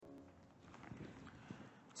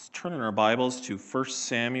Let's turn in our Bibles to 1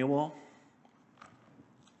 Samuel.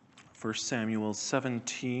 1 Samuel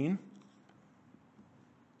 17.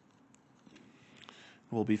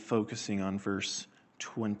 We'll be focusing on verse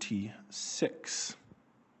 26.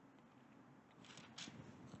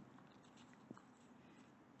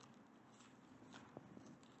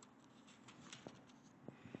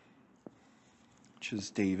 Which is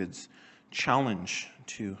David's challenge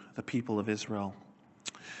to the people of Israel.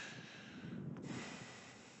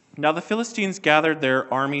 Now the Philistines gathered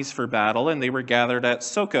their armies for battle, and they were gathered at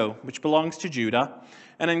Soko, which belongs to Judah,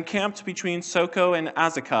 and encamped between Soko and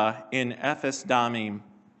Azekah in Ephes-dammim.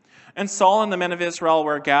 And Saul and the men of Israel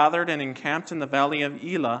were gathered and encamped in the valley of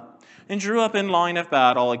Elah, and drew up in line of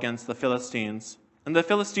battle against the Philistines. And the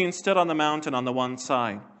Philistines stood on the mountain on the one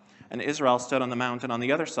side, and Israel stood on the mountain on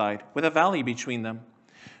the other side, with a valley between them.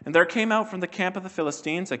 And there came out from the camp of the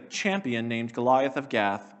Philistines a champion named Goliath of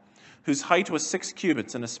Gath, whose height was 6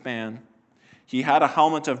 cubits and a span. He had a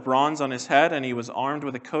helmet of bronze on his head, and he was armed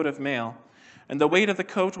with a coat of mail. And the weight of the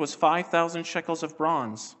coat was 5,000 shekels of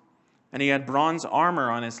bronze. And he had bronze armor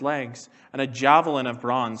on his legs, and a javelin of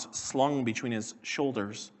bronze slung between his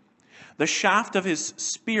shoulders. The shaft of his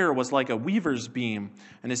spear was like a weaver's beam,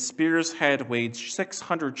 and his spear's head weighed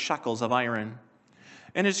 600 shekels of iron.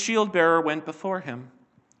 And his shield-bearer went before him.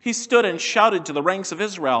 He stood and shouted to the ranks of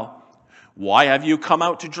Israel, "Why have you come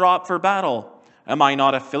out to draw up for battle? Am I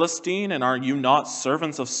not a Philistine, and are you not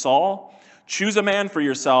servants of Saul? Choose a man for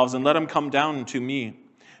yourselves, and let him come down to me.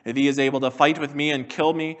 If he is able to fight with me and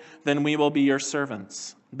kill me, then we will be your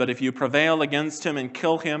servants. But if you prevail against him and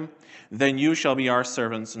kill him, then you shall be our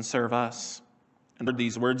servants and serve us." And heard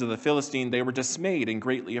these words of the Philistine, they were dismayed and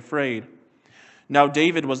greatly afraid. Now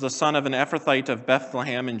David was the son of an Ephrathite of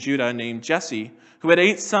Bethlehem in Judah named Jesse, who had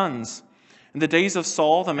 8 sons. In the days of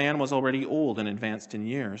Saul, the man was already old and advanced in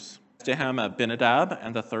years. To him Abinadab,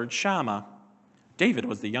 and the third Shammah. David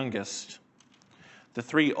was the youngest. The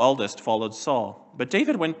 3 eldest followed Saul. But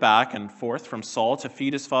David went back and forth from Saul to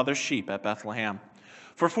feed his father's sheep at Bethlehem.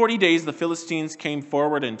 For 40 days the Philistine came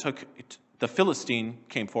forward and took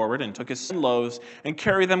his loaves and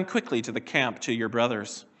carried them quickly to the camp to your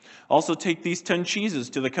brothers. Also take these 10 cheeses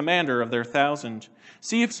to the commander of their 1,000.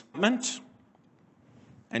 See if meant.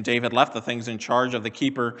 And David left the things in charge of the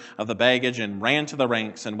keeper of the baggage and ran to the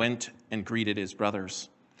ranks and went and greeted his brothers.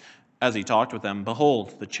 As he talked with them,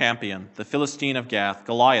 behold, the champion, the Philistine of Gath,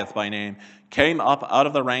 Goliath by name, came up out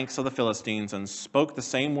of the ranks of the Philistines and spoke the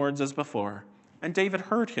same words as before. And David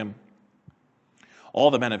heard him. All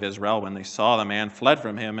the men of Israel, when they saw the man, fled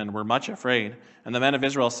from him and were much afraid. And the men of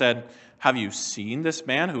Israel said, "Have you seen this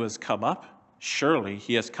man who has come up? Surely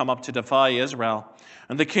he has come up to defy Israel.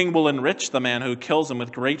 And the king will enrich the man who kills him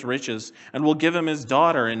with great riches, and will give him his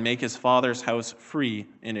daughter and make his father's house free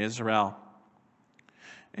in Israel."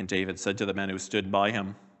 And David said to the men who stood by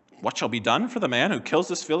him, "What shall be done for the man who kills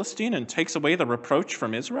this Philistine and takes away the reproach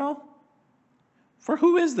from Israel? For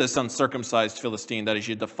who is this uncircumcised Philistine that he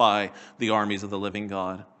should defy the armies of the living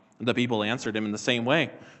God?" And the people answered him in the same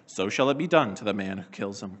way, "So shall it be done to the man who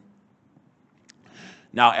kills him."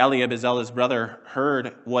 Now Eliab, his eldest brother,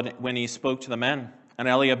 heard when he spoke to the men. And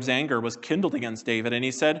Eliab's anger was kindled against David, and he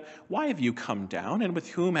said, "Why have you come down, and with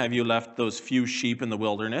whom have you left those few sheep in the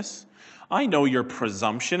wilderness? I know your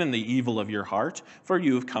presumption and the evil of your heart, for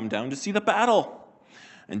you have come down to see the battle."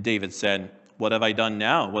 And David said, "What have I done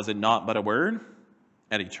now? Was it not but a word?"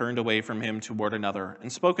 And he turned away from him toward another,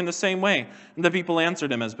 and spoke in the same way, and the people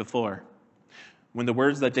answered him as before. When the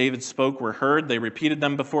words that David spoke were heard, they repeated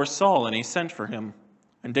them before Saul, and he sent for him.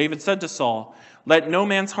 And David said to Saul, "Let no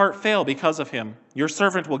man's heart fail because of him. Your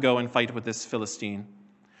servant will go and fight with this Philistine."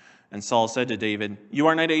 And Saul said to David, "You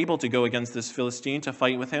are not able to go against this Philistine to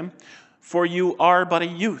fight with him, for you are but a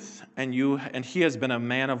youth, and he has been a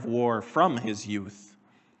man of war from his youth."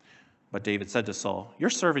 But David said to Saul,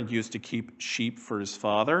 "Your servant used to keep sheep for his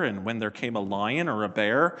father, and when there came a lion or a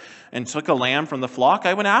bear and took a lamb from the flock,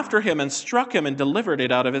 I went after him and struck him and delivered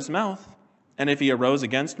it out of his mouth. And if he arose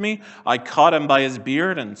against me, I caught him by his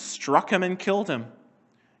beard and struck him and killed him.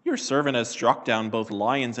 Your servant has struck down both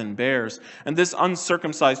lions and bears, and this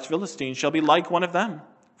uncircumcised Philistine shall be like one of them,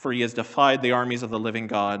 for he has defied the armies of the living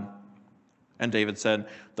God." And David said,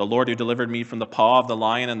 "The Lord who delivered me from the paw of the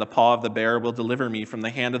lion and the paw of the bear will deliver me from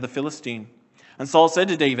the hand of the Philistine." And Saul said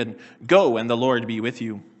to David, "Go, and the Lord be with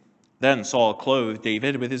you." Then Saul clothed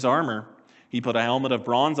David with his armor. He put a helmet of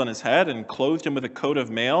bronze on his head and clothed him with a coat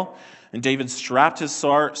of mail. And David strapped his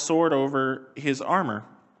sword over his armor.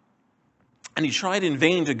 And he tried in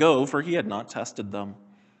vain to go, for he had not tested them.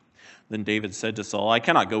 Then David said to Saul, "I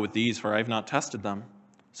cannot go with these, for I have not tested them."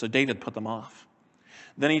 So David put them off.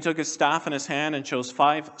 Then he took his staff in his hand and chose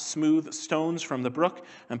 5 smooth stones from the brook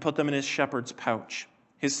and put them in his shepherd's pouch.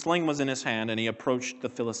 His sling was in his hand, and he approached the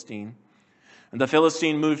Philistine. And the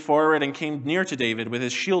Philistine moved forward and came near to David with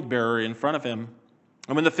his shield bearer in front of him.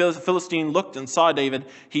 And when the Philistine looked and saw David,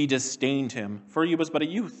 he disdained him, for he was but a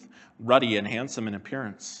youth, ruddy and handsome in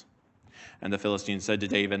appearance. And the Philistine said to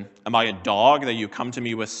David, "Am I a dog that you come to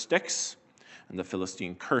me with sticks?" And the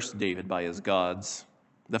Philistine cursed David by his gods.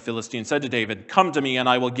 The Philistine said to David, "Come to me, and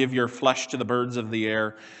I will give your flesh to the birds of the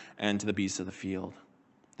air and to the beasts of the field."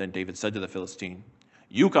 Then David said to the Philistine,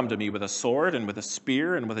 "You come to me with a sword and with a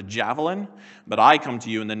spear and with a javelin, but I come to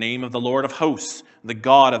you in the name of the Lord of hosts, the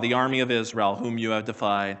God of the army of Israel, whom you have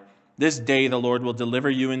defied. This day the Lord will deliver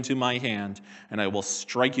you into my hand, and I will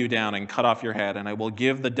strike you down and cut off your head, and I will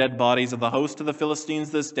give the dead bodies of the host of the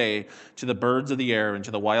Philistines this day to the birds of the air and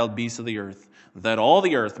to the wild beasts of the earth, that all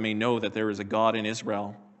the earth may know that there is a God in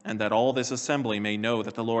Israel, and that all this assembly may know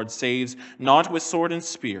that the Lord saves not with sword and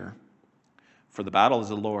spear. For the battle is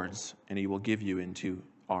the Lord's, and he will give you into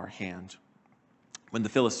our hand." When the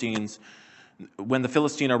Philistine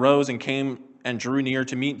arose and came and drew near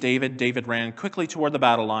to meet David, David ran quickly toward the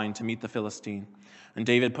battle line to meet the Philistine. And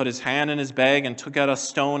David put his hand in his bag and took out a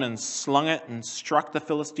stone and slung it and struck the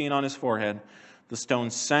Philistine on his forehead. The stone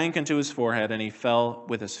sank into his forehead, and he fell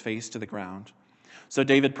with his face to the ground. So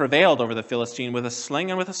David prevailed over the Philistine with a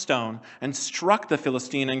sling and with a stone, and struck the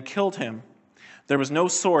Philistine and killed him. There was no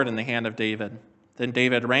sword in the hand of David. Then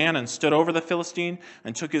David ran and stood over the Philistine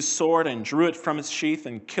and took his sword and drew it from its sheath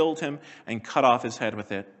and killed him and cut off his head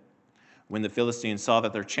with it. When the Philistines saw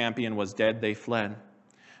that their champion was dead, they fled.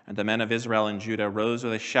 And the men of Israel and Judah rose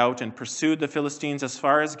with a shout and pursued the Philistines as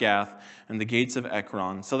far as Gath and the gates of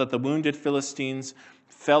Ekron, so that the wounded Philistines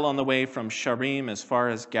fell on the way from Sharim as far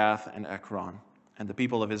as Gath and Ekron. And the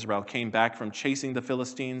people of Israel came back from chasing the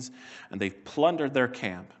Philistines, and they plundered their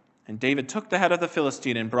camp. And David took the head of the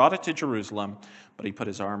Philistine and brought it to Jerusalem, but he put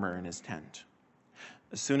his armor in his tent.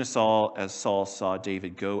 As soon as Saul saw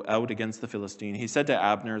David go out against the Philistine, he said to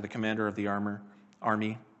Abner, the commander of the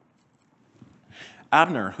army,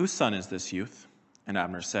 "Abner, whose son is this youth?" And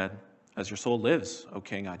Abner said, "As your soul lives, O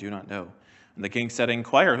king, I do not know." And the king said,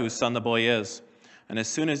 "Inquire whose son the boy is." And as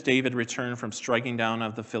soon as David returned from striking down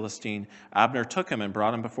of the Philistine, Abner took him and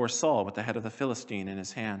brought him before Saul with the head of the Philistine in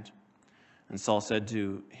his hand. And Saul said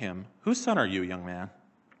to him, "Whose son are you, young man?"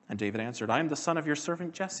 And David answered, "I am the son of your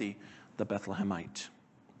servant Jesse, the Bethlehemite."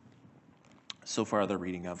 So far, the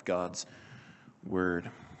reading of God's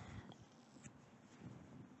word.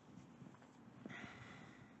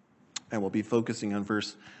 And we'll be focusing on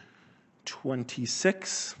verse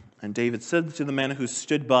 26. And David said to the man who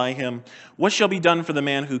stood by him, "What shall be done for the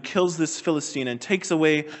man who kills this Philistine and takes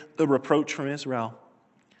away the reproach from Israel?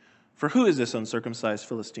 For who is this uncircumcised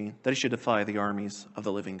Philistine, that he should defy the armies of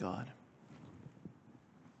the living God?"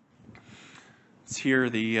 Let's hear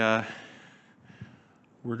the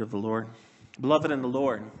word of the Lord. Beloved in the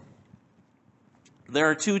Lord, there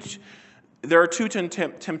are two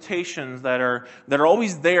temptations that are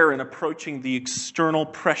always there in approaching the external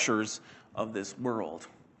pressures of this world.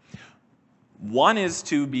 One is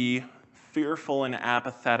to be fearful and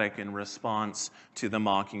apathetic in response to the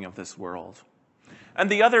mocking of this world. And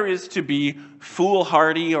the other is to be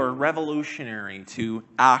foolhardy or revolutionary, to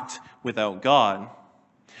act without God.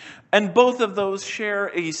 And both of those share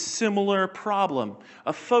a similar problem,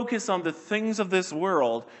 a focus on the things of this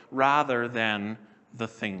world rather than the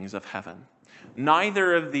things of heaven.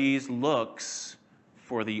 Neither of these looks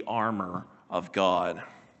for the armor of God.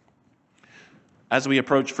 As we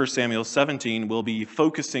approach 1 Samuel 17, we'll be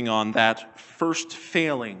focusing on that first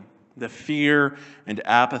failing, the fear and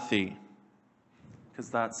apathy, because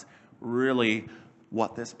that's really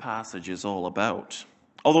what this passage is all about.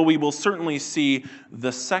 Although we will certainly see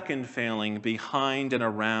the second failing behind and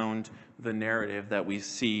around the narrative that we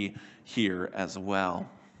see here as well.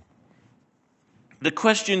 The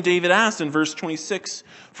question David asked in verse 26,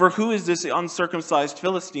 "For who is this uncircumcised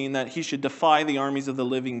Philistine that he should defy the armies of the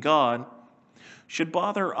living God?" should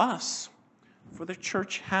bother us, for the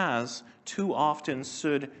church has too often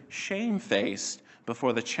stood shamefaced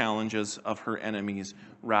before the challenges of her enemies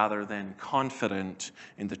rather than confident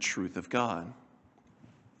in the truth of God.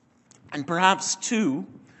 And perhaps, too,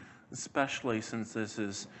 especially since this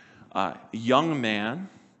is a young man,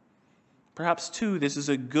 perhaps, too, this is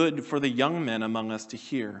a good for the young men among us to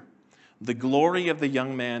hear. The glory of the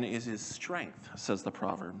young man is his strength, says the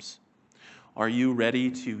Proverbs. Are you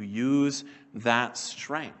ready to use that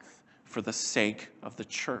strength for the sake of the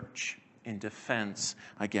church in defense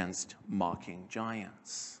against mocking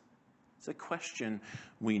giants? It's a question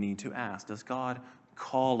we need to ask. Does God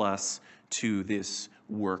call us to this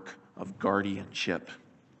work of guardianship.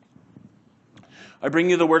 I bring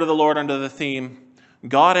you the word of the Lord under the theme,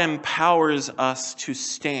 God empowers us to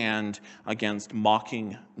stand against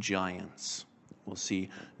mocking giants. We'll see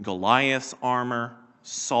Goliath's armor,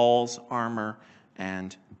 Saul's armor,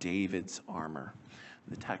 and David's armor.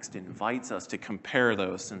 The text invites us to compare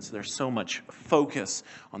those since there's so much focus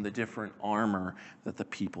on the different armor that the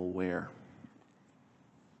people wear.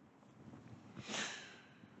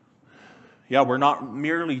 Yeah, we're not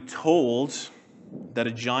merely told that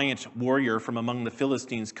a giant warrior from among the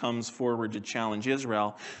Philistines comes forward to challenge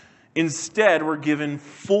Israel. Instead, we're given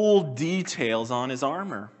full details on his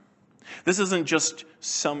armor. This isn't just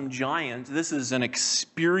some giant. This is an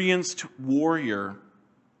experienced warrior.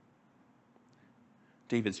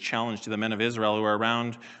 David's challenge to the men of Israel who are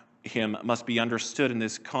around him must be understood in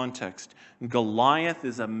this context. Goliath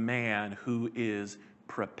is a man who is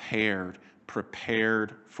prepared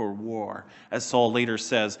for war. As Saul later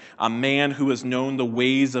says, a man who has known the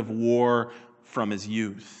ways of war from his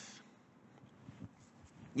youth.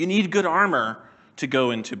 You need good armor to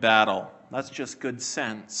go into battle. That's just good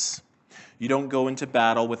sense. You don't go into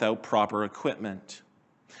battle without proper equipment.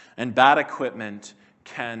 And bad equipment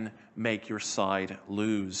can make your side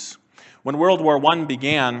lose. When World War I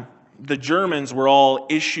began, the Germans were all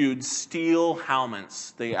issued steel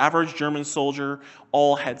helmets. The average German soldier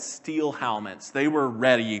all had steel helmets. They were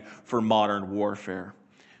ready for modern warfare.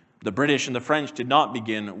 The British and the French did not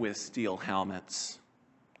begin with steel helmets.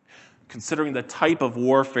 Considering the type of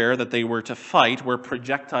warfare that they were to fight, where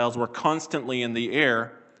projectiles were constantly in the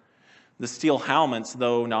air, the steel helmets,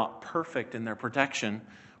 though not perfect in their protection,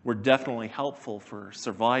 were definitely helpful for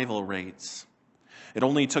survival rates. It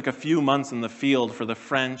only took a few months in the field for the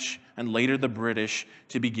French and later the British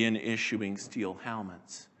to begin issuing steel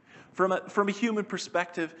helmets. From a human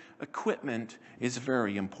perspective, equipment is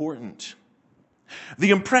very important.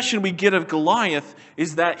 The impression we get of Goliath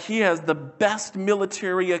is that he has the best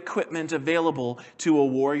military equipment available to a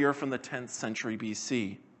warrior from the 10th century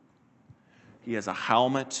BC. He has a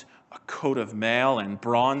helmet, a coat of mail, and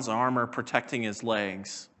bronze armor protecting his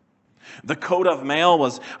legs. The coat of mail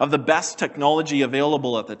was of the best technology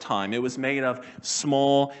available at the time. It was made of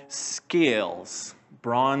small scales,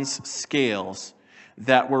 bronze scales,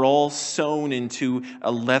 that were all sewn into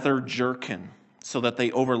a leather jerkin so that they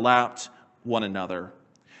overlapped one another.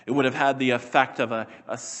 It would have had the effect of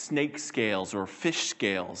a snake scales or fish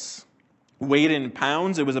scales. Weighed in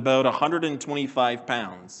pounds, it was about 125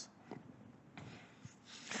 pounds.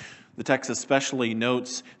 The text especially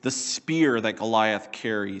notes the spear that Goliath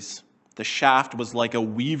carries. The shaft was like a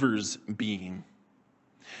weaver's beam,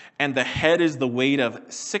 and the head is the weight of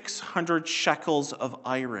 600 shekels of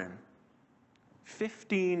iron.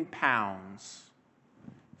 15 pounds.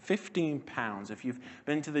 15 pounds. If you've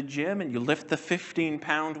been to the gym and you lift the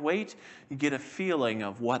 15-pound weight, you get a feeling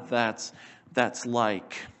of what that's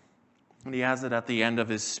like. And he has it at the end of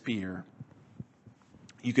his spear.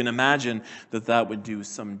 You can imagine that would do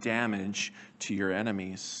some damage to your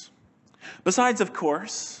enemies. Besides, of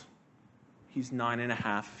course, he's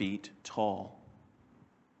 9.5 feet tall.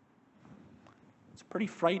 It's pretty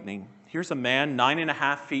frightening. Here's a man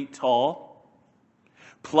 9.5 feet tall,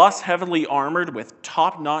 plus heavily armored with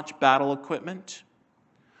top-notch battle equipment.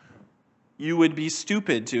 You would be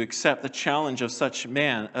stupid to accept the challenge of such a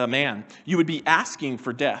man. You would be asking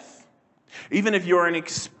for death. Even if you're an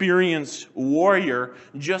experienced warrior,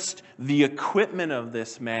 just the equipment of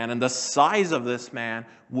this man and the size of this man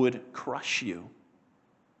would crush you.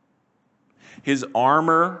 His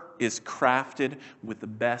armor is crafted with the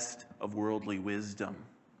best of worldly wisdom.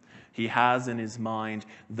 He has in his mind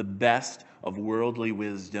the best of worldly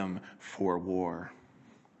wisdom for war.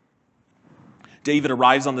 David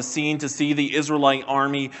arrives on the scene to see the Israelite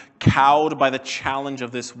army cowed by the challenge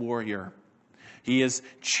of this warrior. He is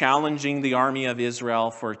challenging the army of Israel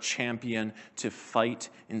for a champion to fight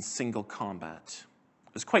in single combat.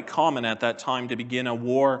 It was quite common at that time to begin a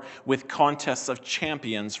war with contests of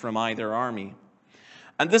champions from either army.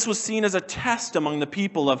 And this was seen as a test among the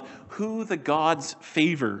people of who the gods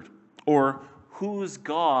favored or whose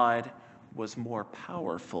God was more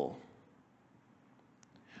powerful.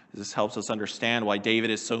 This helps us understand why David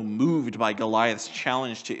is so moved by Goliath's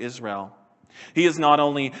challenge to Israel. He is not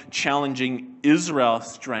only challenging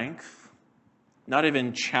Israel's strength, not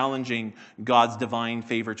even challenging God's divine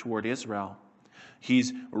favor toward Israel.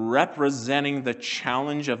 He's representing the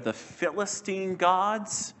challenge of the Philistine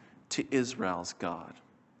gods to Israel's God.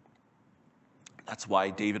 That's why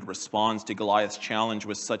David responds to Goliath's challenge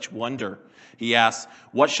with such wonder. He asks,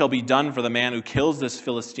 "What shall be done for the man who kills this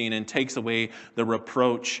Philistine and takes away the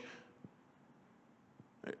reproach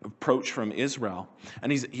approach from Israel.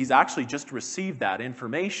 And he's actually just received that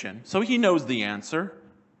information, so he knows the answer.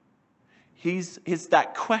 It's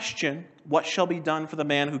that question, what shall be done for the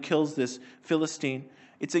man who kills this Philistine?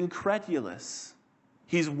 It's incredulous.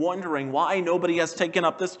 He's wondering why nobody has taken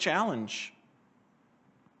up this challenge.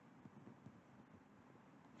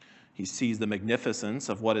 He sees the magnificence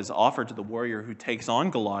of what is offered to the warrior who takes on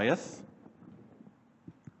Goliath.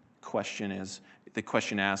 The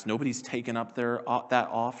question asks, nobody's taken up that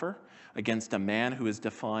offer against a man who is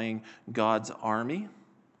defying God's army?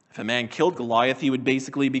 If a man killed Goliath, he would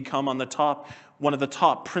basically become one of the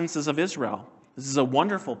top princes of Israel. This is a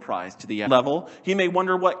wonderful prize to the level. He may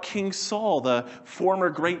wonder what King Saul, the former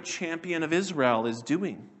great champion of Israel, is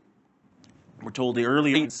doing. We're told he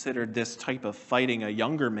earlier considered this type of fighting a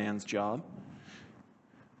younger man's job.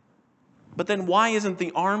 But then why isn't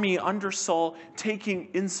the army under Saul taking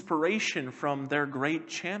inspiration from their great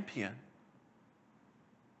champion?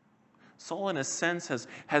 Saul, in a sense,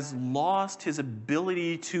 has lost his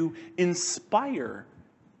ability to inspire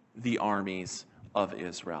the armies of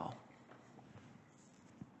Israel.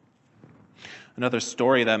 Another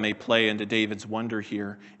story that may play into David's wonder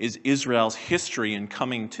here is Israel's history in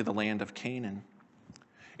coming to the land of Canaan.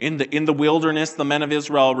 In the wilderness, the men of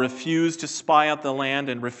Israel refused to spy out the land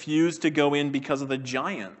and refused to go in because of the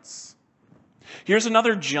giants. Here's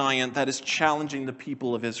another giant that is challenging the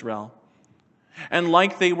people of Israel. And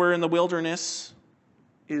like they were in the wilderness,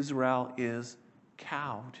 Israel is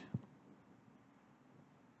cowed.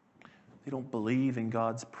 They don't believe in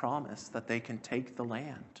God's promise that they can take the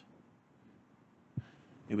land.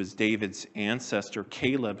 It was David's ancestor,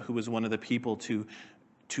 Caleb, who was one of the people to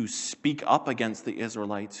speak up against the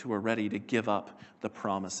Israelites who were ready to give up the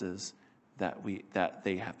promises that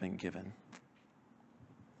they have been given.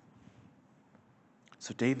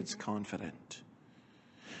 So David's confident.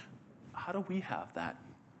 How do we have that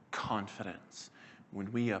confidence when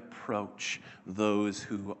we approach those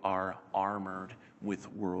who are armored with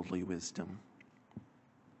worldly wisdom?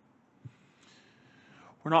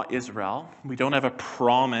 We're not Israel. We don't have a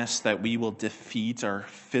promise that we will defeat our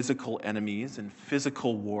physical enemies in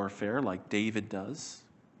physical warfare like David does.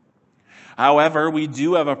 However, we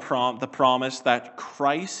do have the promise that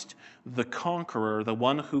Christ, the conqueror, the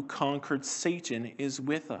one who conquered Satan, is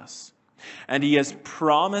with us. And he has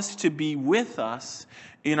promised to be with us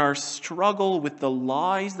in our struggle with the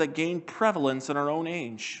lies that gain prevalence in our own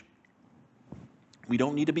age. We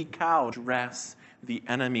don't need to be cowed to address the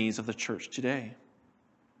enemies of the church today.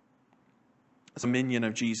 As a minion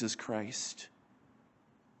of Jesus Christ.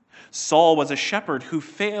 Saul was a shepherd who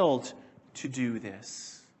failed to do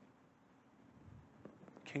this.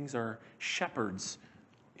 Kings are shepherds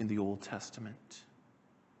in the Old Testament.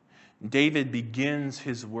 David begins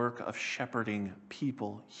his work of shepherding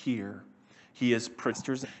people here. He is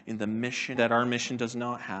princes in the mission that our mission does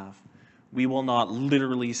not have. We will not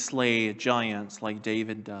literally slay giants like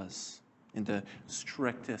David does in the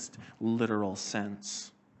strictest literal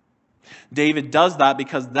sense. David does that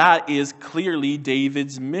because that is clearly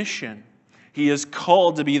David's mission. He is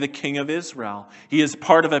called to be the king of Israel. He is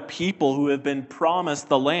part of a people who have been promised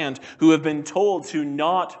the land, who have been told to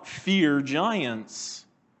not fear giants.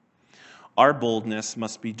 Our boldness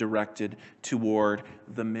must be directed toward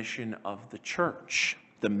the mission of the church,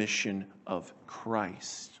 the mission of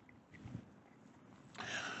Christ.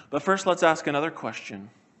 But first, let's ask another question.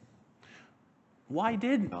 Why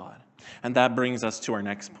did God? And that brings us to our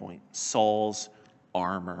next point, Saul's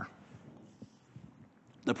armor.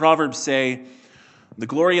 The Proverbs say, the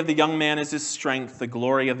glory of the young man is his strength, the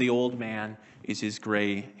glory of the old man is his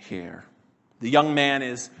gray hair. The young man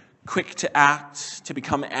is quick to act, to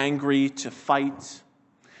become angry, to fight.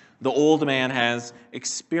 The old man has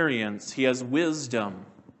experience, he has wisdom,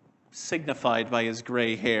 signified by his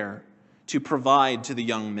gray hair, to provide to the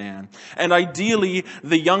young man. And ideally,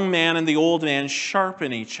 the young man and the old man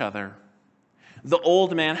sharpen each other. The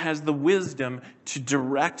old man has the wisdom to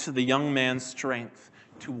direct the young man's strength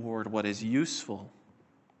toward what is useful.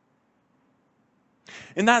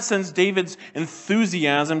 In that sense, David's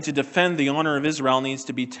enthusiasm to defend the honor of Israel needs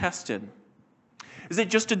to be tested. Is it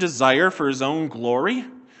just a desire for his own glory,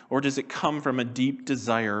 or does it come from a deep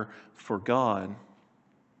desire for God?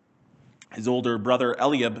 His older brother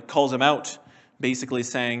Eliab calls him out, basically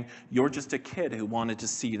saying, "You're just a kid who wanted to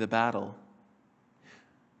see the battle."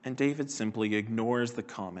 And David simply ignores the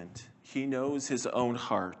comment. He knows his own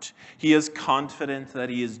heart. He is confident that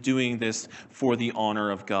he is doing this for the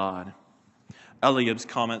honor of God. Eliab's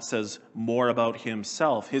comment says more about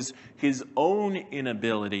himself, his own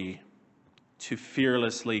inability to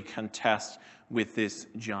fearlessly contest with this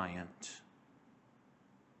giant.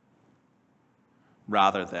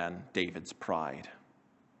 rather than David's pride.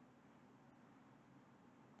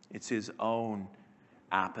 It's his own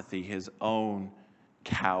apathy, his own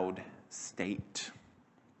cowed state.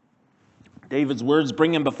 David's words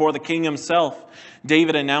bring him before the king himself.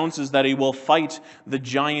 David announces that he will fight the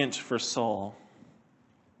giant for Saul.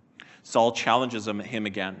 Saul challenges him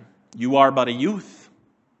again. You are but a youth.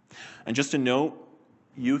 And just to note,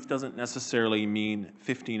 youth doesn't necessarily mean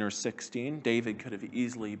 15 or 16. David could have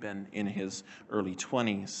easily been in his early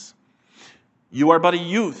 20s. You are but a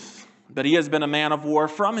youth, but he has been a man of war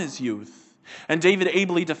from his youth. And David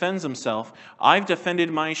ably defends himself. I've defended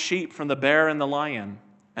my sheep from the bear and the lion,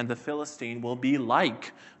 and the Philistine will be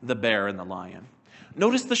like the bear and the lion.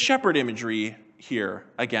 Notice the shepherd imagery here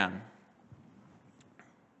again.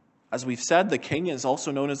 As we've said, the king is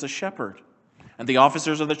also known as a shepherd, and the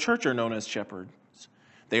officers of the church are known as shepherds.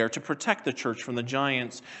 They are to protect the church from the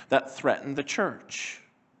giants that threaten the church.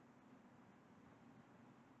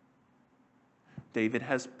 David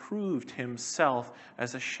has proved himself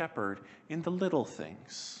as a shepherd in the little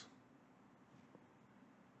things.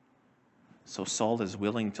 So Saul is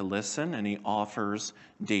willing to listen, and he offers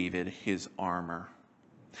David his armor.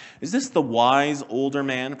 Is this the wise older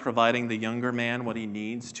man providing the younger man what he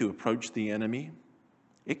needs to approach the enemy?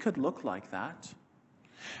 It could look like that.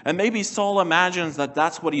 And maybe Saul imagines that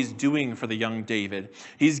that's what he's doing for the young David.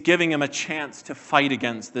 He's giving him a chance to fight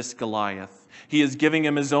against this Goliath. He is giving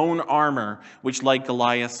him his own armor, which, like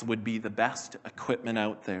Goliath's, would be the best equipment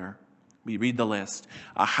out there. We read the list: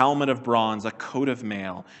 a helmet of bronze, a coat of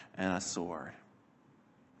mail, and a sword.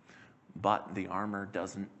 But the armor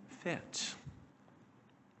doesn't fit.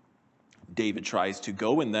 David tries to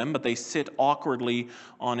go in them, but they sit awkwardly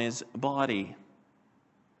on his body.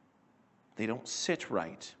 They don't sit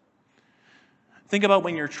right. Think about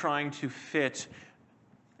when you're trying to fit,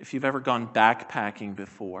 if you've ever gone backpacking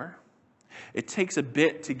before, it takes a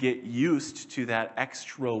bit to get used to that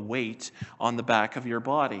extra weight on the back of your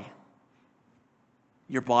body.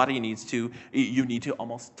 Your body you need to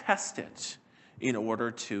almost test it in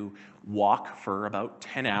order to walk for about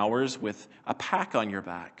 10 hours with a pack on your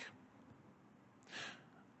back.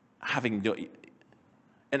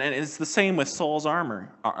 And it's the same with Saul's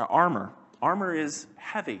armor. Armor is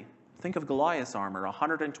heavy. Think of Goliath's armor,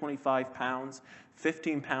 125 pounds,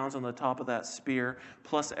 15 pounds on the top of that spear,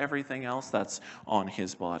 plus everything else that's on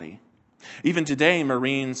his body. Even today,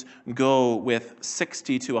 Marines go with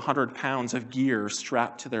 60 to 100 pounds of gear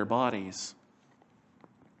strapped to their bodies.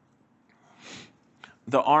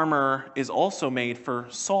 The armor is also made for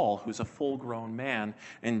Saul, who's a full-grown man,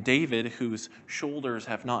 and David, whose shoulders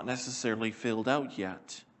have not necessarily filled out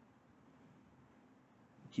yet.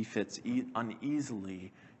 He fits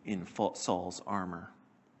uneasily in Saul's armor.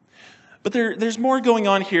 But there's more going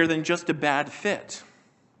on here than just a bad fit.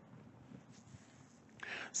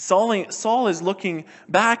 Saul is looking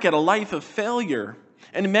back at a life of failure,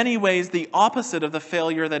 in many ways the opposite of the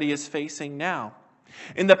failure that he is facing now.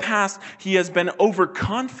 In the past, he has been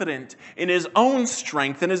overconfident in his own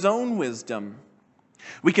strength and his own wisdom.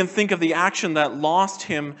 We can think of the action that lost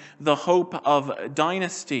him the hope of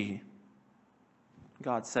dynasty.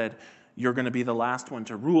 God said, "You're going to be the last one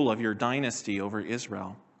to rule of your dynasty over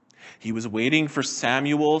Israel." He was waiting for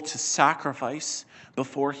Samuel to sacrifice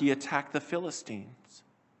before he attacked the Philistines.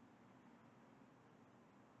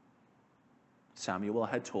 Samuel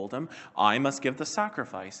had told him, "I must give the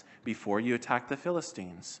sacrifice before you attack the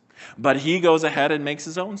Philistines." But he goes ahead and makes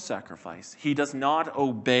his own sacrifice. He does not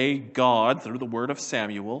obey God through the word of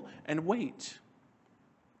Samuel and wait.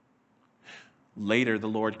 Later, the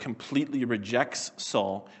Lord completely rejects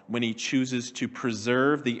Saul when he chooses to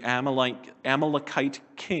preserve the Amalekite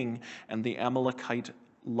king and the Amalekite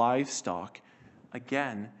livestock,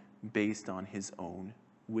 again based on his own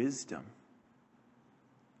wisdom.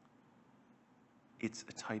 It's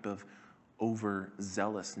a type of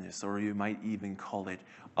overzealousness, or you might even call it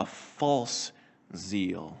a false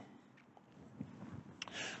zeal.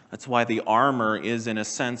 That's why the armor is, in a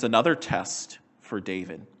sense, another test for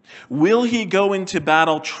David. Will he go into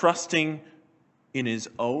battle trusting in his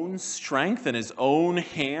own strength and his own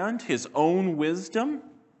hand, his own wisdom?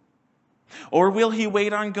 Or will he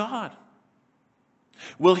wait on God?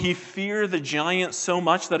 Will he fear the giant so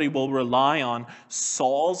much that he will rely on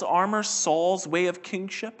Saul's armor, Saul's way of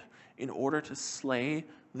kingship, in order to slay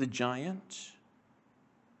the giant?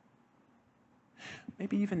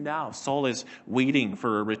 Maybe even now, Saul is waiting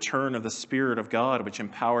for a return of the Spirit of God, which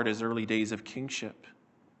empowered his early days of kingship.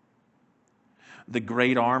 The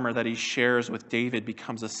great armor that he shares with David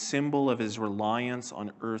becomes a symbol of his reliance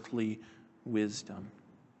on earthly wisdom.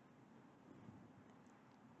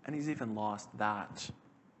 And he's even lost that.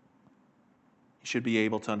 You should be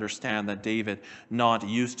able to understand that David, not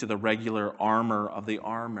used to the regular armor of the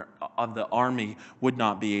army, would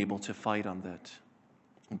not be able to fight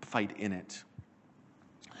in it.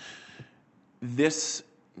 This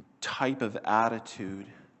type of attitude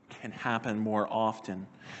can happen more often,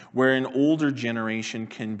 where an older generation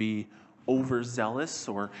can be overzealous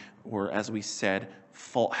or as we said,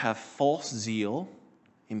 have false zeal,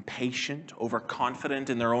 impatient, overconfident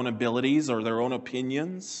in their own abilities or their own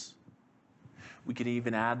opinions. We could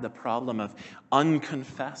even add the problem of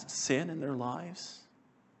unconfessed sin in their lives.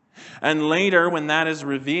 And later, when that is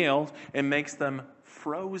revealed, it makes them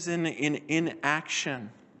frozen in inaction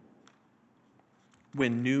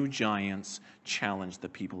when new giants challenge the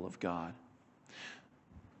people of God.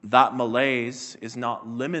 That malaise is not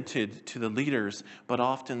limited to the leaders, but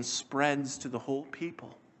often spreads to the whole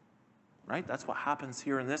people. Right? That's what happens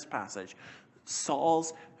here in this passage.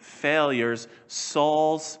 Saul's failures,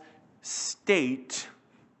 Saul's state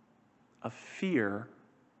of fear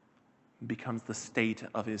becomes the state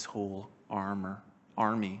of his whole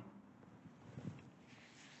army.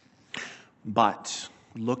 But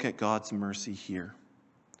look at God's mercy here.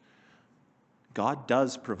 God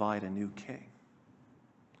does provide a new king.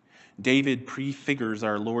 David prefigures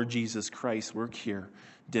our Lord Jesus Christ's work here,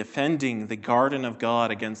 defending the garden of God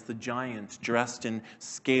against the giant dressed in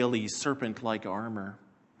scaly, serpent-like armor.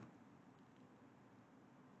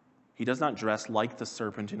 He does not dress like the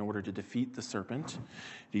serpent in order to defeat the serpent.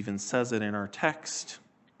 It even says it in our text.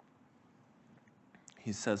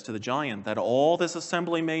 He says to the giant, that all this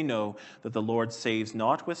assembly may know that the Lord saves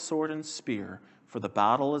not with sword and spear, for the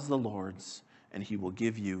battle is the Lord's, and he will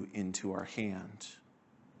give you into our hand.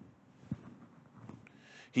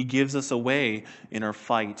 He gives us a way in our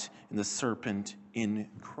fight in the serpent in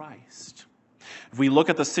Christ. If we look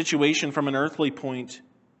at the situation from an earthly point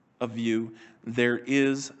of view, there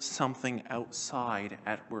is something outside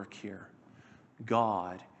at work here.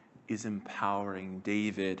 God is empowering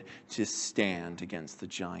David to stand against the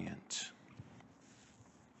giant.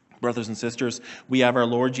 Brothers and sisters, we have our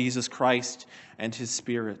Lord Jesus Christ and his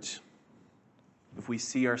Spirit. If we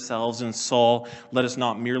see ourselves in Saul, let us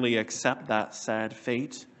not merely accept that sad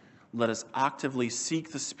fate. Let us actively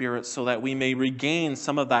seek the Spirit so that we may regain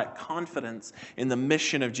some of that confidence in the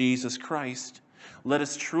mission of Jesus Christ. Let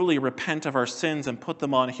us truly repent of our sins and put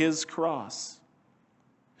them on his cross.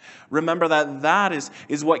 Remember that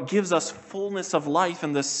is what gives us fullness of life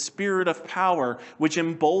and the spirit of power, which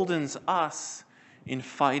emboldens us in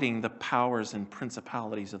fighting the powers and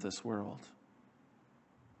principalities of this world.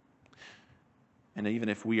 And even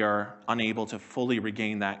if we are unable to fully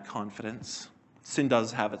regain that confidence, sin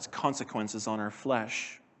does have its consequences on our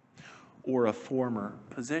flesh or a former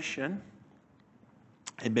position.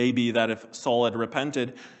 It may be that if Saul had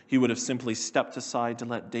repented, he would have simply stepped aside to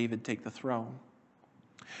let David take the throne.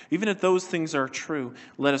 Even if those things are true,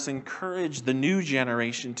 let us encourage the new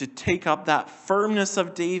generation to take up that firmness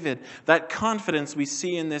of David, that confidence we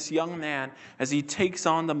see in this young man as he takes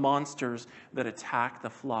on the monsters that attack the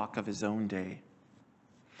flock of his own day.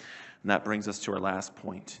 And that brings us to our last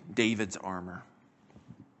point, David's armor.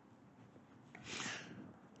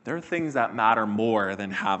 There are things that matter more than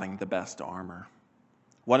having the best armor.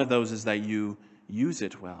 One of those is that you use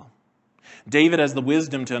it well. David has the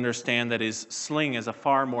wisdom to understand that his sling is a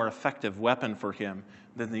far more effective weapon for him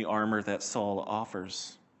than the armor that Saul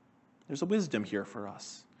offers. There's a wisdom here for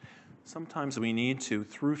us. Sometimes we need to,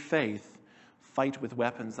 through faith, fight with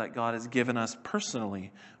weapons that God has given us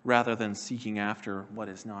personally rather than seeking after what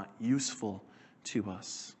is not useful to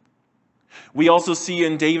us. We also see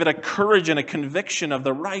in David a courage and a conviction of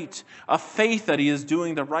the right, a faith that he is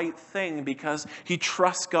doing the right thing because he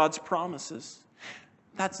trusts God's promises.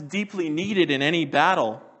 That's deeply needed in any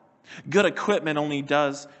battle. Good equipment only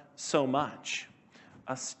does so much.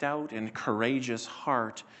 A stout and courageous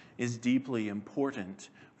heart is deeply important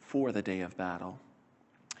for the day of battle.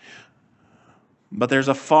 But there's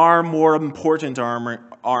a far more important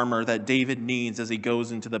armor that David needs as he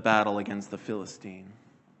goes into the battle against the Philistine.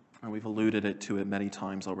 And we've alluded to it many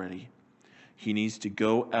times already. He needs to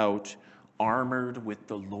go out armored with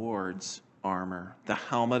the Lord's armor, the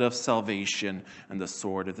helmet of salvation and the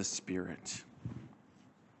sword of the Spirit.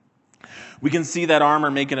 We can see that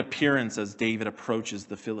armor make an appearance as David approaches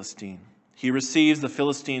the Philistine. He receives the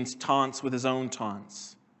Philistine's taunts with his own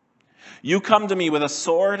taunts. You come to me with a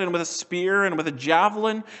sword and with a spear and with a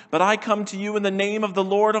javelin, but I come to you in the name of the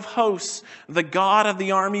Lord of hosts, the God of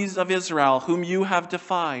the armies of Israel, whom you have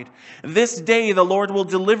defied. This day the Lord will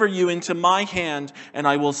deliver you into my hand, and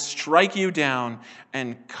I will strike you down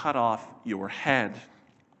and cut off your head.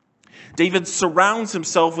 David surrounds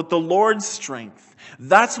himself with the Lord's strength,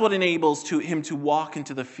 That's what enables him to walk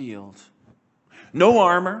into the field. No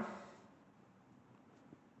armor.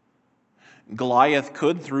 Goliath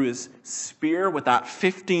could, through his spear with that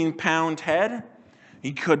 15-pound head,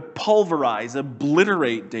 he could pulverize,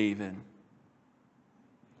 obliterate David.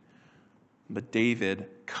 But David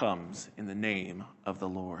comes in the name of the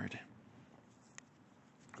Lord.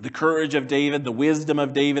 The courage of David, the wisdom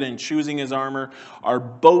of David in choosing his armor are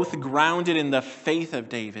both grounded in the faith of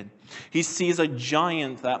David. He sees a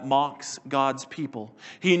giant that mocks God's people.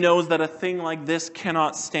 He knows that a thing like this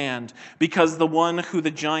cannot stand because the one who the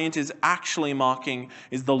giant is actually mocking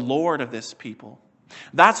is the Lord of this people.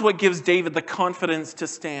 That's what gives David the confidence to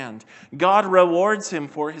stand. God rewards him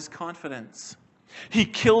for his confidence. He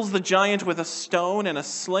kills the giant with a stone and a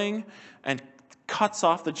sling and cuts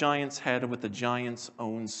off the giant's head with the giant's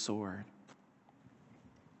own sword.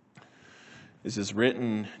 This is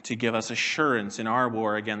written to give us assurance in our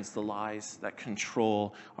war against the lies that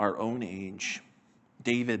control our own age.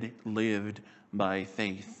 David lived by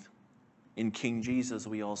faith. In King Jesus,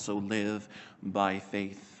 we also live by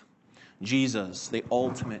faith. Jesus, the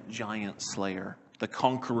ultimate giant slayer, the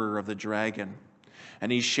conqueror of the dragon.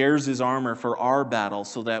 And he shares his armor for our battle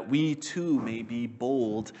so that we too may be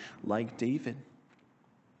bold like David.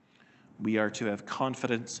 We are to have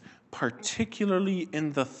confidence, particularly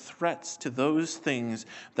in the threats to those things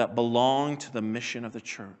that belong to the mission of the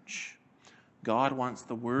church. God wants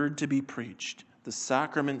the word to be preached, the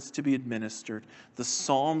sacraments to be administered, the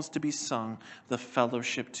psalms to be sung, the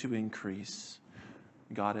fellowship to increase.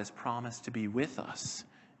 God has promised to be with us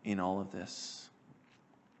in all of this.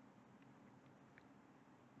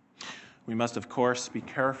 We must, of course, be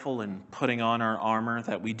careful in putting on our armor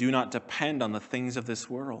that we do not depend on the things of this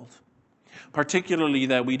world. Particularly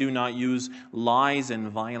that we do not use lies and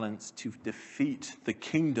violence to defeat the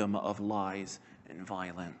kingdom of lies and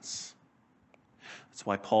violence. That's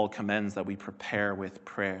why Paul commends that we prepare with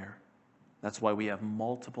prayer. That's why we have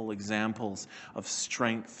multiple examples of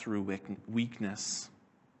strength through weakness.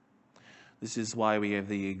 This is why we have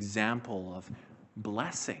the example of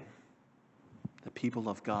blessing. The people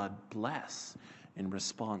of God bless in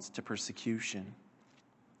response to persecution.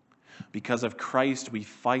 Because of Christ, we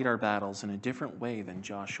fight our battles in a different way than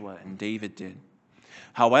Joshua and David did.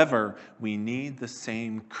 However, we need the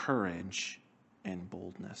same courage and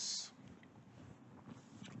boldness.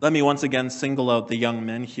 Let me once again single out the young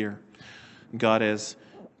men here. God has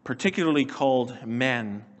particularly called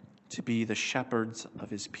men to be the shepherds of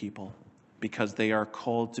his people because they are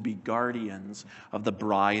called to be guardians of the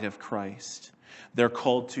bride of Christ. They're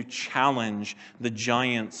called to challenge the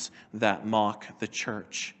giants that mock the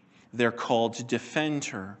church. They're called to defend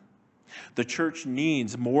her. The church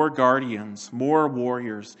needs more guardians, more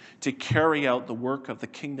warriors to carry out the work of the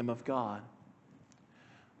kingdom of God.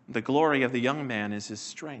 The glory of the young man is his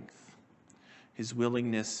strength, his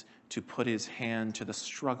willingness to put his hand to the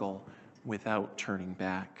struggle without turning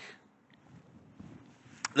back.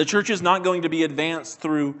 The church is not going to be advanced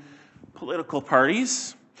through political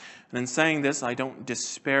parties. And in saying this, I don't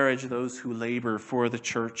disparage those who labor for the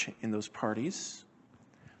church in those parties.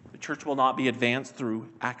 The church will not be advanced through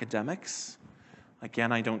academics.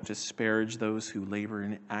 Again, I don't disparage those who labor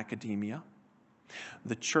in academia.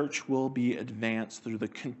 The church will be advanced through the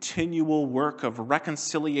continual work of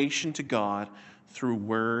reconciliation to God through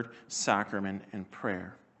word, sacrament, and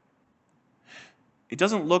prayer. It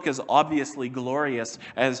doesn't look as obviously glorious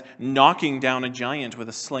as knocking down a giant with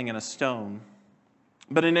a sling and a stone.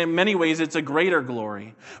 But in many ways, it's a greater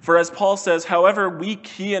glory. For as Paul says, however weak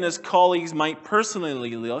he and his colleagues might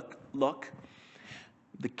personally look,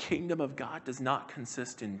 the kingdom of God does not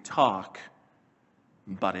consist in talk,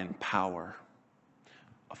 but in power.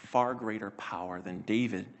 A far greater power than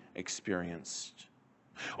David experienced.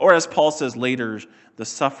 Or as Paul says later, the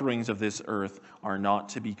sufferings of this earth are not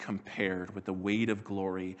to be compared with the weight of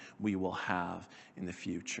glory we will have in the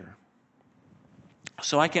future.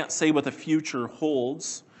 So I can't say what the future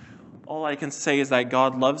holds. All I can say is that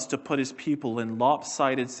God loves to put his people in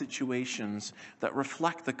lopsided situations that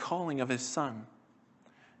reflect the calling of his Son.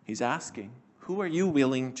 He's asking, who are you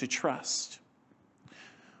willing to trust?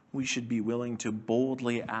 We should be willing to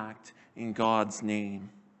boldly act in God's name,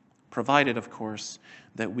 provided, of course,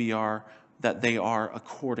 that they are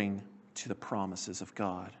according to the promises of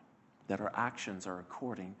God, that our actions are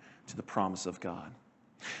according to the promise of God.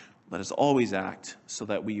 Let us always act so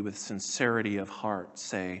that we, with sincerity of heart,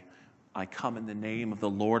 say, I come in the name of the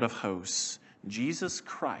Lord of hosts, Jesus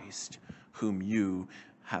Christ, whom you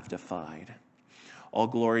have defied. All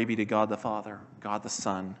glory be to God the Father, God the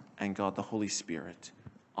Son, and God the Holy Spirit.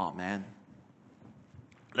 Amen.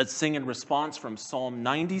 Let's sing in response from Psalm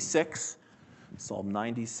 96, Psalm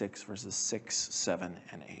 96, verses 6, 7,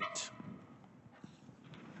 and 8.